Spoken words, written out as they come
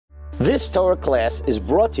This Torah class is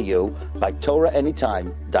brought to you by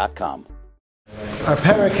TorahAnytime.com. Our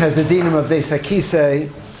parak has a dinam of Beis HaKisei,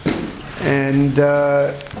 and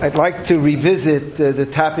I'd like to revisit the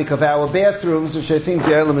topic of our bathrooms, which I think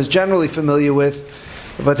the Olam is generally familiar with,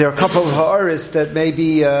 but there are a couple of ha'aris that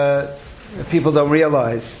maybe people don't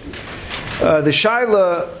realize. The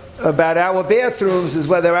shaila about our bathrooms is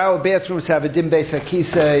whether our bathrooms have a din Beis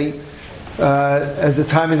HaKisei as the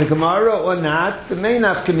time in the Gemara or not. The main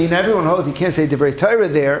nafkamina, everyone holds you can't say Divrei Torah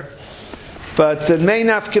there, but the main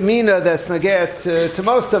nafkamina that's naget to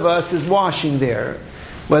most of us is washing there.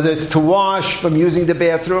 Whether it's to wash from using the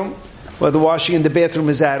bathroom, whether washing in the bathroom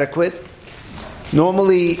is adequate.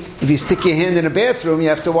 Normally, if you stick your hand in a bathroom, you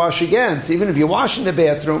have to wash again. So even if you wash in the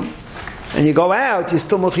bathroom and you go out, you're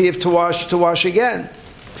still mechiyev to wash again.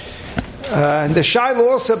 And the shaila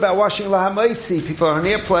also about washing lahamaitzi, people are on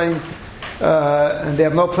airplanes and they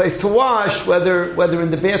have no place to wash, whether in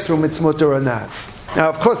the bathroom it's mutter or not. Now,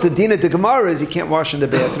 of course, the din of the Gemara is you can't wash in the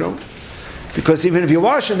bathroom, because even if you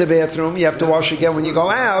wash in the bathroom, you have to wash again when you go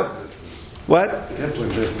out. What? The airplane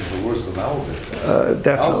bathroom is worse than our bathroom.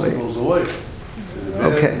 Definitely. Ours goes away.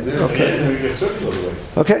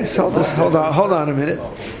 Okay, so just hold on a minute.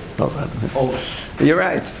 You're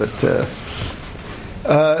right, but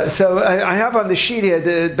so I have on the sheet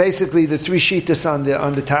here basically the three sheetas on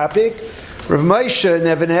the topic. Rav Moshe and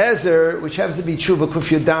Even Ezer, which happens to be Tshuva Kuf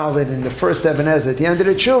Yud Daled in the first Even Ezer, at the end of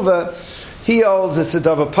the Tshuva, he holds it's a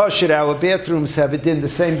Dava Pashit. Our bathrooms have a din, the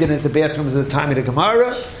same din as the bathrooms at the time of the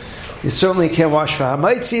Gemara. You certainly can't wash for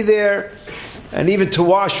Hamaitzi there, and even to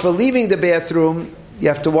wash for leaving the bathroom, you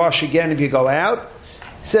have to wash again if you go out.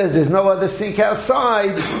 He says there's no other sink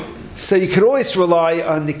outside, so you could always rely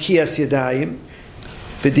on the Kiyas Yadayim.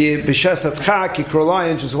 B'Shas Atchak, you could rely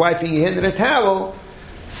on just wiping your hand in a towel.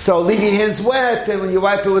 So leave your hands wet, and when you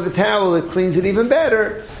wipe it with a towel, it cleans it even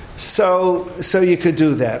better. So you could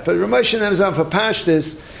do that. But Ramesh Nemzan for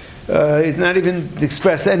Pashtus, he's not even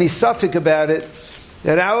expressed any suffix about it,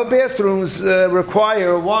 that our bathrooms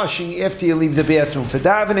require washing after you leave the bathroom for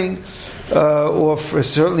davening, or for,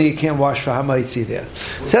 certainly you can't wash for hamaitzi there.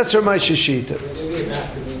 So that's Ramesh Shita.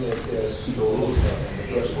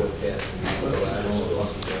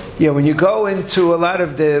 Yeah, when you go into a lot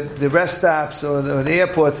of the rest stops or the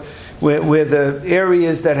airports where the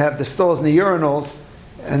areas that have the stalls and the urinals,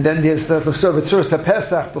 and then there's the Tzuras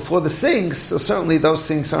HaPesach before the sinks, so certainly those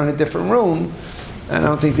sinks are in a different room, and I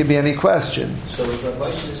don't think there'd be any question. So is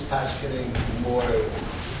Rabbi is getting more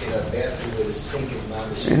in a bathroom where the sink is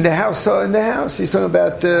not in the house? So in the house, he's talking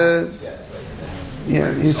about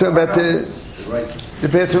he's talking about the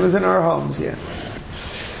bathroom is in our homes, yeah.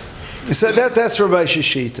 So that's Rabbi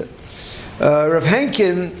Shishita. Rav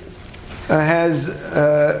Henkin has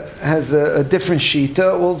a different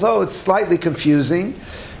shita, although it's slightly confusing.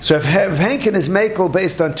 So Rav Henkin is mekel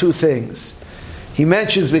based on two things. He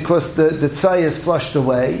mentions because the tzai is flushed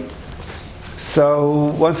away.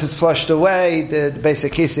 So once it's flushed away, the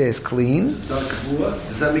basic kisei is clean.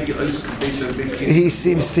 Does that make it basic He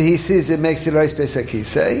sees it makes it ice basic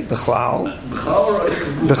kisei b'chlal,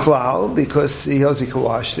 because he knows he can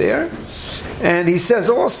wash there. And he says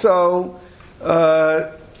also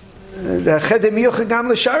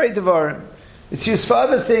it's used for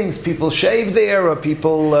other things. People shave there, or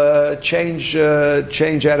people change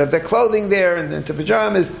out of their clothing there and into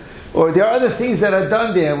pajamas. Or there are other things that are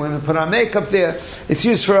done there. When we put our makeup there, it's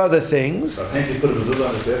used for other things.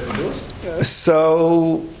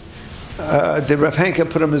 So the Rav Henke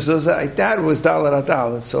put a mezuzah. That was dalar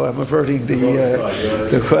adalat. So I'm averting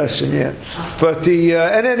the question. Yeah, but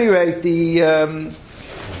at any rate,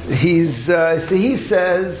 he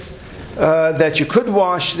says that you could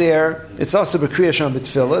wash there. It's also b'kriyas sham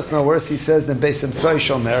b'tfilah. It's no worse, he says, than beis entzai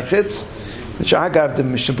shal merchitz, which I got the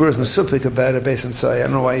Mishmar is mesupik about a beis entzai. I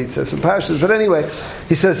don't know why he says some pashas, but anyway,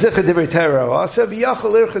 he says zichah divrei Torah. Also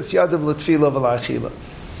v'yachal irchitz yadav l'tfilah v'la'achila.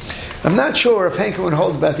 I'm not sure if Henke would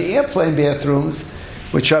hold about the airplane bathrooms,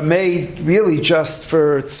 which are made really just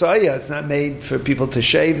for tzaya. It's not made for people to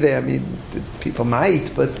shave there. I mean, people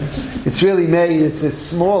might, but it's really made, it's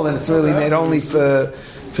small, and it's really made only for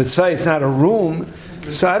tzaya. It's not a room.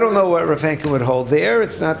 So I don't know what Rav Henke would hold there.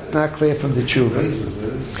 It's not clear from the tshuva.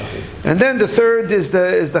 And then the third is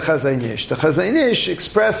the Chazon Ish. The Chazon Ish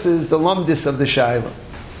expresses the lumdis of the Shaila.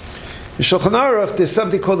 In Shulchan Aruch, there's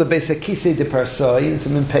something called the Beis HaKisei de Parsai. It's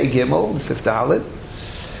in Pei Gimel, Sif Dalet,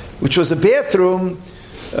 which was a bathroom,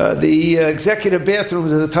 the executive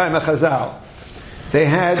bathrooms at the time of Chazal. They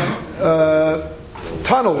had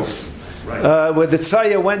tunnels where the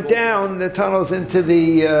Tzaya went down the tunnels into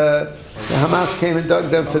the Hamas came and dug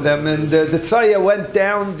them for them, and the Tzaya went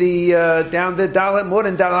down the Dalet more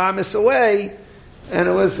than Dalet Amis away, and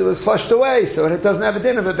it was flushed away, so it doesn't have a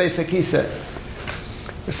din of a Beis HaKisei.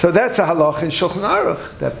 So that's a halacha in Shulchan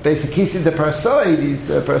Aruch, that Beis HaKisei, the Parsoi, these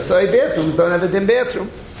Parsoi bathrooms don't have a din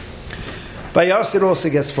bathroom. By us it also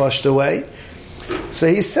gets flushed away. So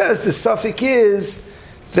he says the suffix is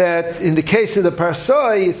that in the case of the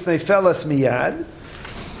Parsoi, it's Neifelas Miyad,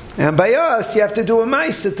 and by us you have to do a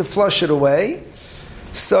Maisa to flush it away.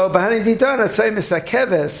 So Bahani Didana Tzay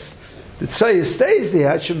Misakeves, the Tzay stays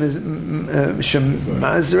there,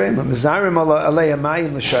 Mazarim Alei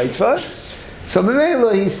Amayim L'Shaitva. So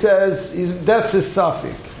Memela, he says, that's his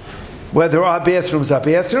suffix. Whether our bathrooms are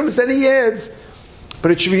bathrooms, then he adds,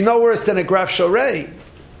 but it should be no worse than a Graf Shorei.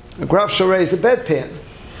 A Graf Shorei is a bedpan.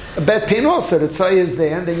 A bedpan also, the tzai is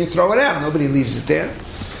there, and then you throw it out. Nobody leaves it there.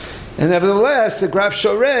 And nevertheless, a Graf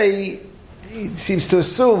Shorei, he seems to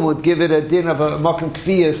assume, would give it a din of a Mokum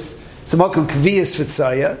Kviyas. It's a Mokum Kviyas for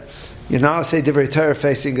tzaya. You now say Divrei Torah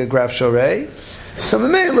facing a Graf Shorei. So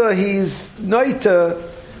Memela, he's noita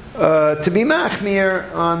to be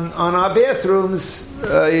machmir on our bathrooms.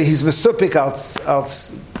 He's mesupik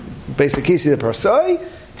als basically the Parsoi,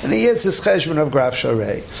 and he hits his cheshbon of Graf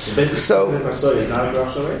Shorei. So the Parsoi is not a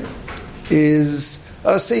Graf Shorei?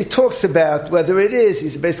 So he talks about whether it is.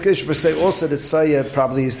 He's basically Parsoi. Also, the tzaya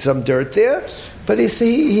probably is some dirt there, but he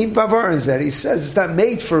bavarns that. He says it's not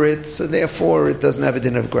made for it, so therefore it doesn't have a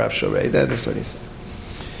din of Graf Shorei. That's what he says.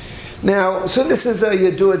 Now, so this is a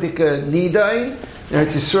Yeduadika Nidain. In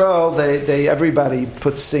Eretz Yisrael, everybody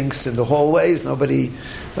puts sinks in the hallways. Nobody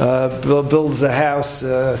builds a house,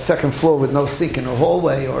 second floor with no sink in a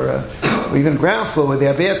hallway, or even ground floor where they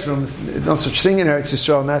have bathrooms. No such thing in Eretz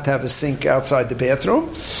Yisrael not to have a sink outside the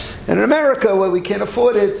bathroom. And in America, where we can't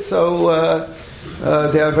afford it, so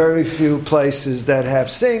there are very few places that have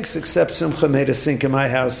sinks, except Simcha made a sink in my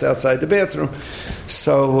house outside the bathroom.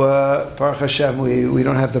 So, Baruch Hashem, we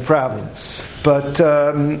don't have the problem.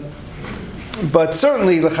 But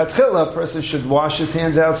certainly, l'chatchila, a person should wash his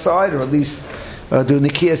hands outside, or at least do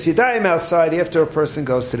nikiyas yadayim outside after a person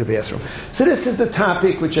goes to the bathroom. So this is the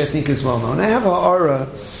topic which I think is well known. I have a aura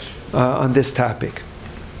on this topic.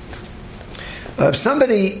 If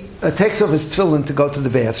somebody takes off his tefillin to go to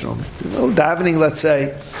the bathroom, a little davening, let's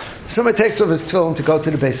say, somebody takes off his tefillin to go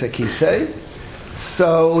to the Beis HaKisei,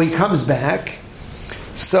 so he comes back.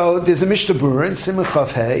 So there's a Mishnah Berurah in Simon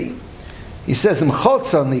Chav Hey. He says, take your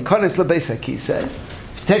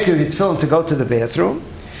tefillin to go to the bathroom.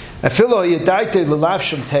 Even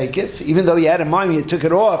though you had in mind, you took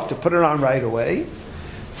it off to put it on right away. You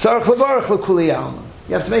have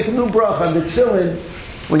to make a new bracha on the tefillin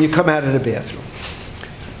when you come out of the bathroom.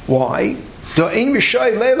 Why? You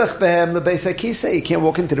can't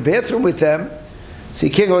walk into the bathroom with them. So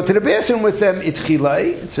you can't go to the bathroom with them. It's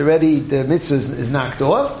already, the mitzvah is knocked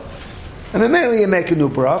off. And immediately you make a new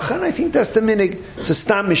bracha, and I think that's the minig. It's a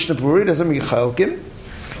stam Mishnah Berurah, doesn't mean chalkim.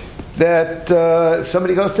 That if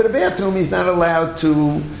somebody goes to the bathroom, he's not allowed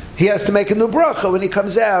to. He has to make a new bracha when he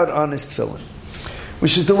comes out on his tefillin,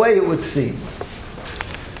 which is the way it would seem.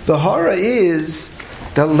 The hara is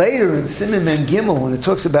that later in Siman Mem Gimel, when it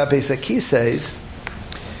talks about Beis HaKiseis,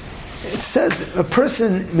 it says a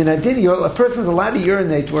person's allowed to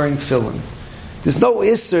urinate wearing tefillin. There's no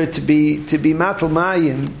isser to be matal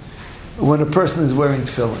mayim when a person is wearing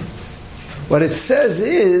tefillin. What it says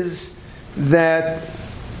is that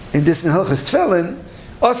in this in Hilchos Tefillin,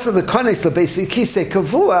 also the kones leBeis HaKisei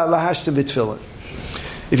kavua lahashtem b'tefillin.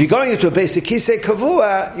 If you're going into a Beis HaKisei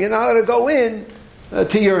kavua, you're not allowed to go in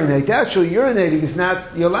to urinate. Actually, urinating is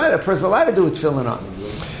not, a person's allowed to do with tefillin on.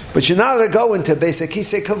 But you're not allowed to go into a Beis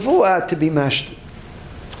HaKisei kavua to be mashtem.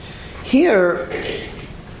 Here,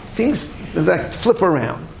 things like flip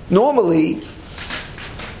around. Normally,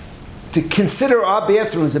 to consider our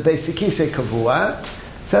bathroom as a Beis HaKisei kavua,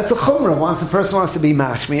 so that's a chumrah. Once a person wants to be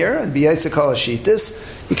machmir and be yaitz kol hashitas,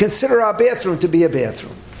 you consider our bathroom to be a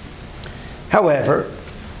bathroom. However,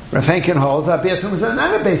 Rav Henkin holds our bathrooms are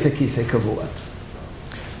not a Beis HaKisei kavua.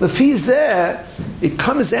 Lefi zeh, it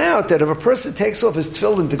comes out that if a person takes off his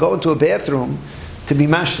tefillin to go into a bathroom to be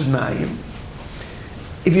mashted mayim,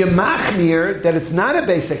 if you're machmir that it's not a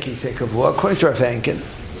Beis HaKisei kavua, according to Rav Henkin,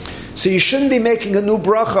 so you shouldn't be making a new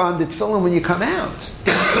bracha on the tefillin when you come out.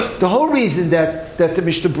 The whole reason that the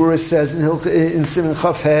Mishnah Berurah says in Siman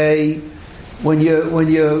Chav Hey, when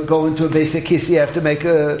you go into a Beis HaKisei, you have to make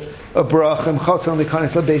a bracha.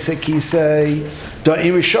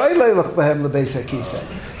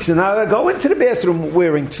 So now I go into the bathroom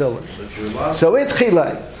wearing tefillin. So it's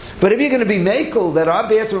chilai. But if you're going to be makel that our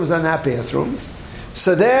bathrooms are not bathrooms,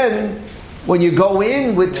 so then when you go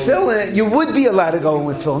in with tefillin, you would be allowed to go in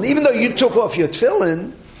with tefillin. Even though you took off your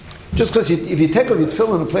tefillin, just because if you take off your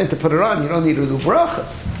tefillin and plan to put it on, you don't need to do bracha.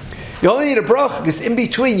 You only need a bracha because in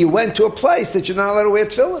between you went to a place that you're not allowed to wear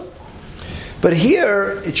tefillin. But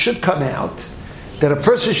here, it should come out that a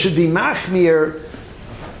person should be machmir,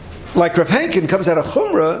 like Rav Henkin comes out of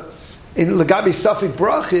Chumrah, in Lagabi Safik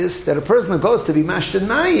Brachis, that a person that goes to be Mashtan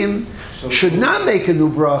Mayim should not make a new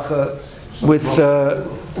bracha with,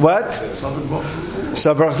 what?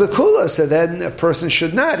 Sabrach Zakula. So then a person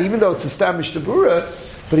should not, even though it's a Stamish Tabura,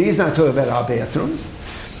 but he's not talking about our bathrooms.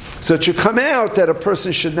 So it should come out that a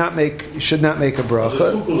person should not make a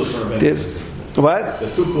bracha. There's what?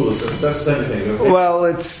 There's two coolers. That's the same thing. Okay. Well,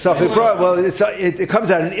 it's Safik bracha. Well, it comes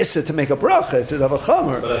out in Issa to make a bracha. It's a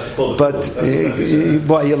Davachamer. But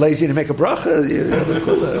why you're lazy to make a bracha?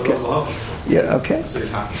 Okay. Yeah. Okay.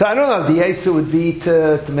 So I don't know. The Eitzah would be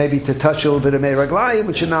to maybe to touch a little bit of Meiraglayim,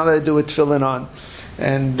 which you're not allowed to do with tefillin on,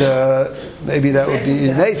 and maybe that would be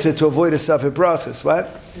an Eitzah to avoid a Safik brachas.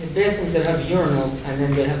 What? The bathrooms that have urinals and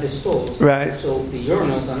then they have the stalls. Right. So the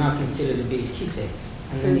urinals are not considered a base kisei.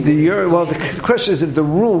 The question is if the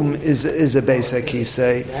room is a beis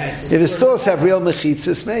hakisei. If the stalls have real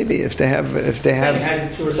mechitzas, maybe if they have a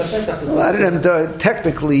lot of them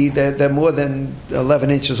technically they're more than 11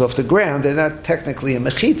 inches off the ground. They're not technically a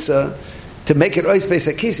mechitza. To make it ois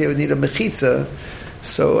beis hakisei, you would need a mechitza.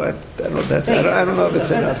 So I don't know. I don't know if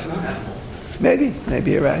it's enough. Maybe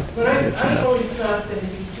you're right. But I always thought that if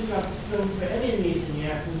you took off the film for any reason, you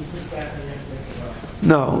have to put back on.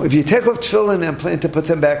 No, if you take off tefillin and plan to put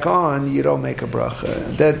them back on, you don't make a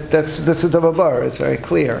bracha. That's a davar. It's very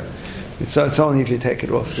clear. It's only if you take it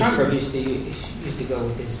off. Schomburg used to go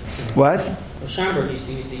with his. What? Schomburg used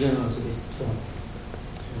to use the urinals with his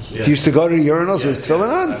tefillin. He used to go to the urinals with his tefillin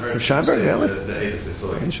on? Schomburg, really?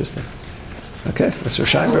 Interesting. Okay, that's Rav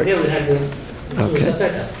Schomburg.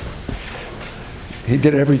 Okay. He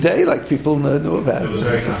did it every day, like people knew about it. It was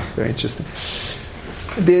very very interesting.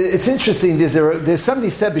 It's interesting. There's somebody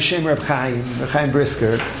said b'shem Reb Chaim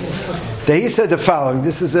Brisker, that he said the following.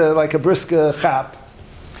 This is like a Brisker chap.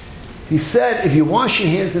 He said, if you wash your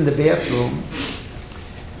hands in the bathroom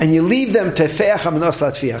and you leave them tefeach hamanos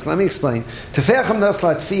latfiach. Let me explain. Tefeach hamanos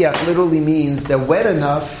latfiach literally means they're wet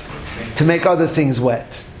enough to make other things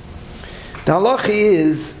wet. The halacha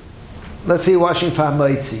is, let's say you're washing for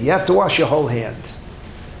hamaitzi. You have to wash your whole hand.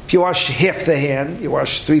 If you wash half the hand, you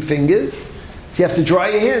wash 3 fingers. So you have to dry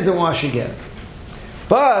your hands and wash again.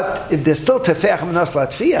 But if they're still tefeach hamanos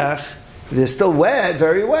latfiach, if they're still wet,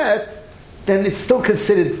 very wet, then it's still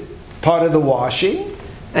considered part of the washing,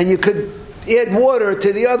 and you could add water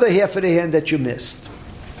to the other half of the hand that you missed.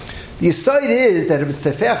 The aside is that if it's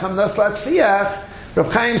tefeach hamanos latfiach, Reb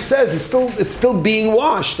Chaim says it's still being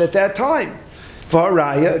washed at that time. For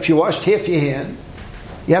haraya, if you washed half your hand,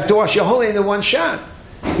 you have to wash your whole hand in one shot.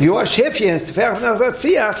 If you wash half your hands, tefeach hamanos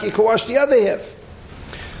latfiach, you can wash the other half.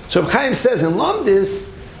 So Reb Chaim says in Lamdis,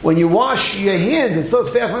 when you wash your hand, it's still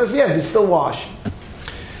tefeach hamanos latfiach, it's still washing.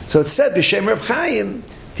 So it's said b'shem Reb Chaim,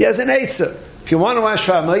 he has an eitzah. If you want to wash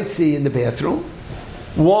for hamaitzi in the bathroom,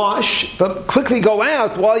 wash, but quickly go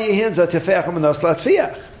out while your hands are tefeach hamanos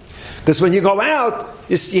latfiach. Because when you go out,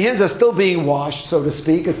 your hands are still being washed, so to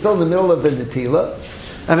speak. It's still in the middle of the netila.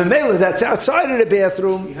 And in Mela, that's outside of the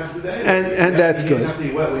bathroom, and that's good. You have to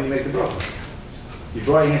be wet when you make the bracha. You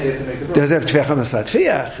dry your hands, you have to make the bracha. Does it have tefeach hamanos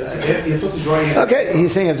latfiach? You're supposed to dry your hands. Okay,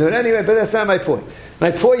 he's saying you have to do it anyway, but that's not my point.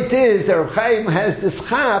 My point is that Reb Chaim has this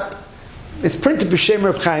chap. It's printed b'shem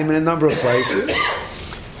Reb Chaim in a number of places.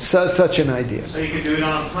 So such an idea. So you can do it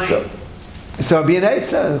on a plane. So it'd be an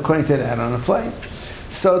eitzah according to that on a plane.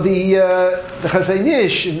 So the Chazon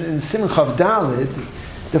Ish in Siman Chav Daled,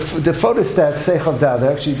 the photostat say Chav Daled.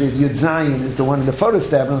 Actually, the Yud Zayin is the one in the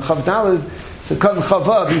photostat. And Chav Daled, so Katan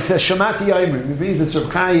Chavav, he says Shamati Yomrim. He reads this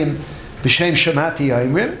Reb Chaim b'shem Shamati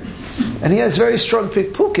Yomrim, and he has very strong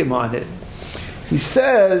pikpukim on it. He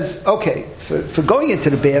says, okay, for going into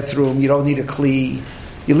the bathroom, you don't need a kli.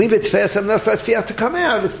 You leave it fast enough to come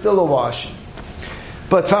out, it's still a washing.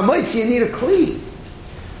 But for hamaitzi, you need a kli.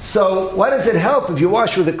 So why does it help if you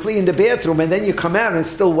wash with a kli in the bathroom and then you come out and it's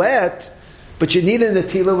still wet, but you need a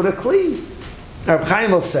netila with a kli? Reb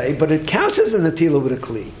Chaim will say, but it counts as a netila with a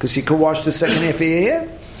kli, because you can wash the second half of your hand.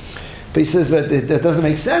 But he says that doesn't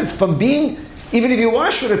make sense. Even if you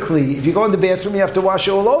wash with a kli, if you go in the bathroom, you have to wash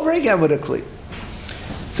it all over again with a kli.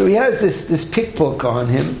 So he has this pickbook on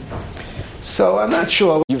him. So I'm not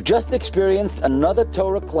sure. You've just experienced another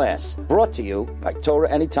Torah class brought to you by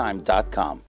TorahAnytime.com.